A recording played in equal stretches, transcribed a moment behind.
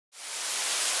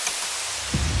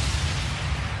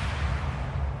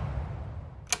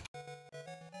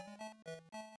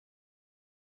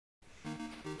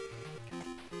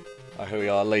Here we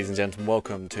are, ladies and gentlemen.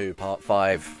 Welcome to part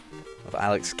 5 of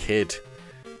Alex Kidd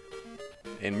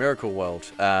in Miracle World.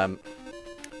 How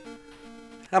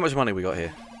much money we got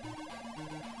here?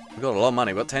 We got a lot of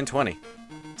money. We got 1020.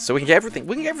 So we can get everything.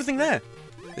 We can get everything there.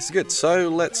 This is good. So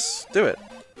let's do it.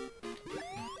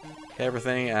 Get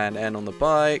everything and end on the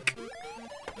bike.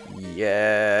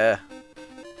 Yeah.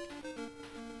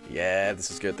 Yeah, this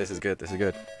is good. This is good. This is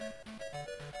good.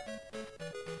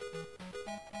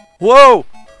 Whoa!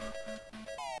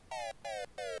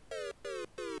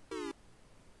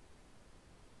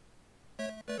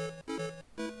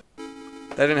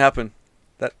 That didn't happen.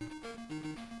 That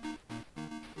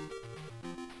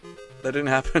didn't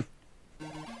happen.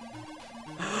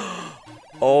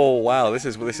 Oh wow, this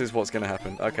is what's gonna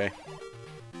happen. Okay.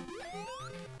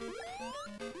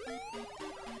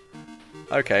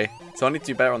 Okay, so I need to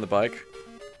do better on the bike.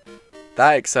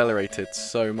 That accelerated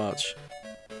so much.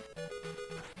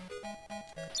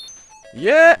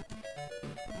 Yeah!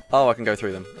 Oh, I can go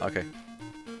through them. Okay.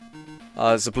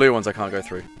 It's the blue ones I can't go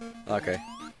through. Okay.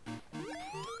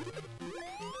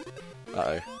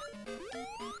 Uh-oh.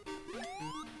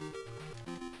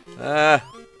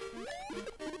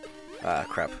 Ah,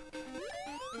 crap.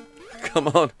 Come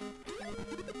on.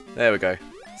 There we go.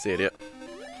 See idiot.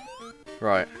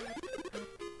 Right.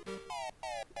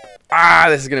 Ah,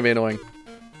 this is going to be annoying.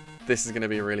 This is going to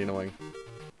be really annoying.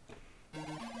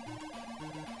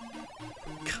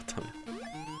 God damn it.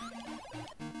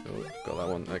 Oh, got that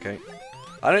one. Okay.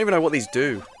 I don't even know what these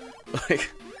do.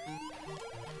 Like...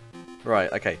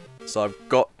 Right, okay. So I've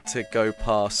got to go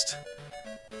past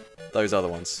those other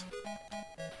ones.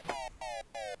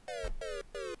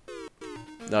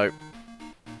 No.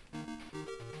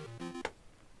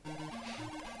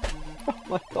 Oh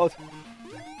my god.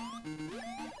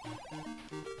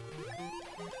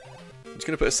 I'm just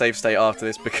going to put a save state after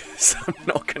this because I'm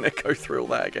not going to go through all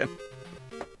that again.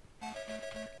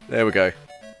 There we go.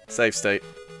 Save state.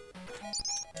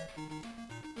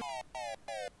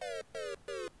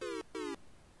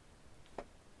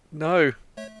 No.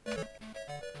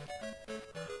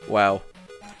 Wow.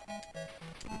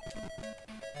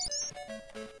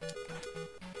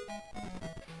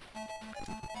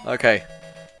 Okay.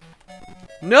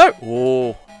 No!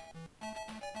 Oh.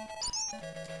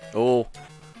 Oh.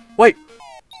 Wait!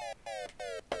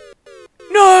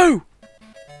 No!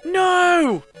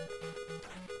 No!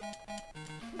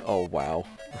 Oh, wow.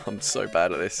 I'm so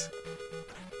bad at this.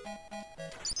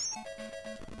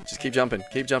 Just keep jumping.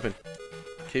 Keep jumping.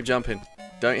 Keep jumping.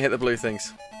 Don't hit the blue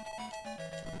things.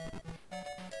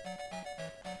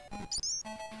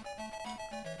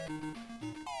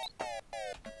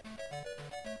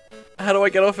 How do I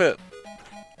get off it?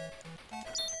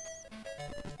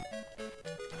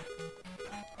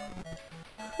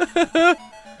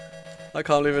 I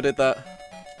can't believe I did that.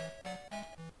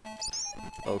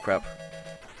 Oh crap.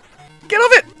 Get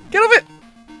off it! Get off it!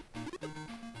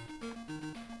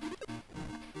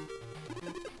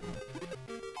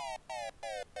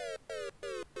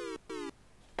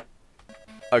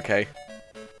 Okay.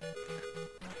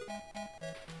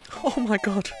 Oh my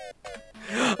god.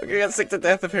 I'm gonna get sick to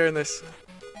death of hearing this.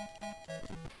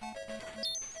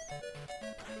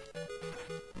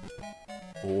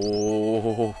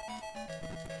 Oh.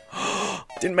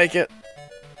 Didn't make it.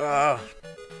 Wow.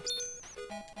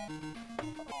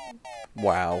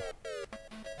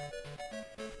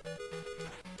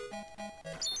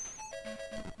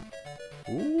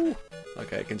 Ooh.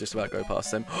 Okay, I can just about go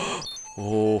past them.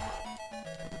 Oh.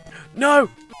 No!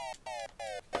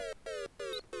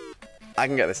 I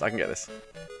can get this, I can get this.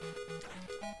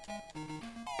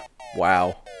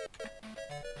 Wow.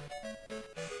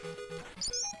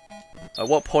 At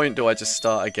what point do I just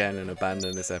start again and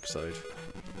abandon this episode?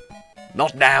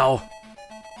 Not now!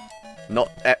 Not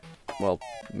well,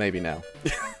 maybe now.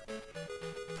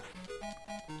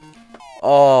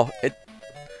 Oh, it...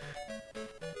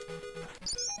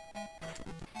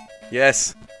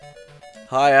 Yes!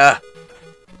 Higher!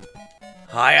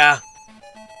 Higher!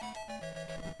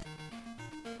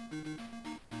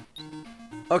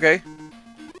 Okay.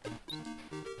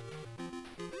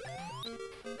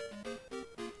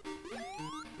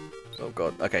 Oh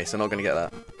god. Okay, so not gonna get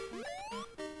that.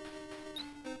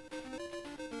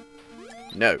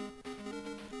 No.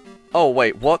 Oh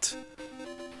wait, what?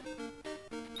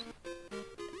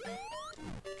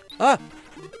 Ah!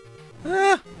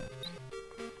 Ah!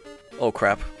 Oh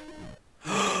crap.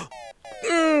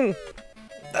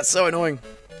 That's so annoying.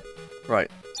 Right.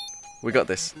 We got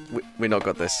this. We not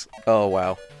got this. Oh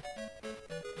wow.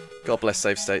 God bless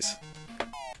save states.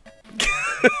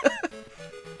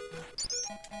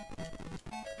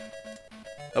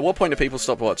 At what point do people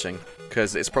stop watching?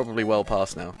 Because it's probably well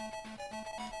past now.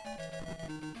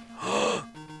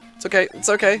 It's okay, it's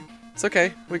okay, it's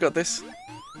okay. We got this.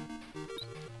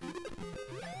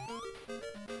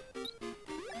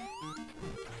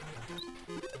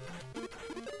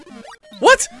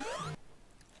 What?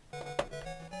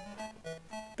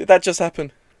 Did that just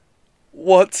happen?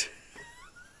 What?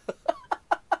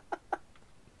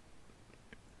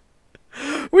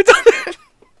 We done it!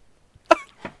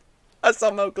 I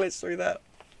somehow glitched through that.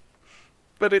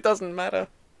 But it doesn't matter.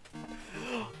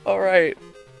 Alright.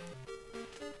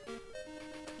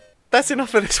 That's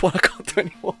enough of this one. I can't do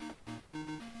anymore.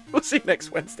 We'll see you next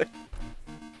Wednesday.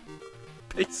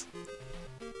 Peace.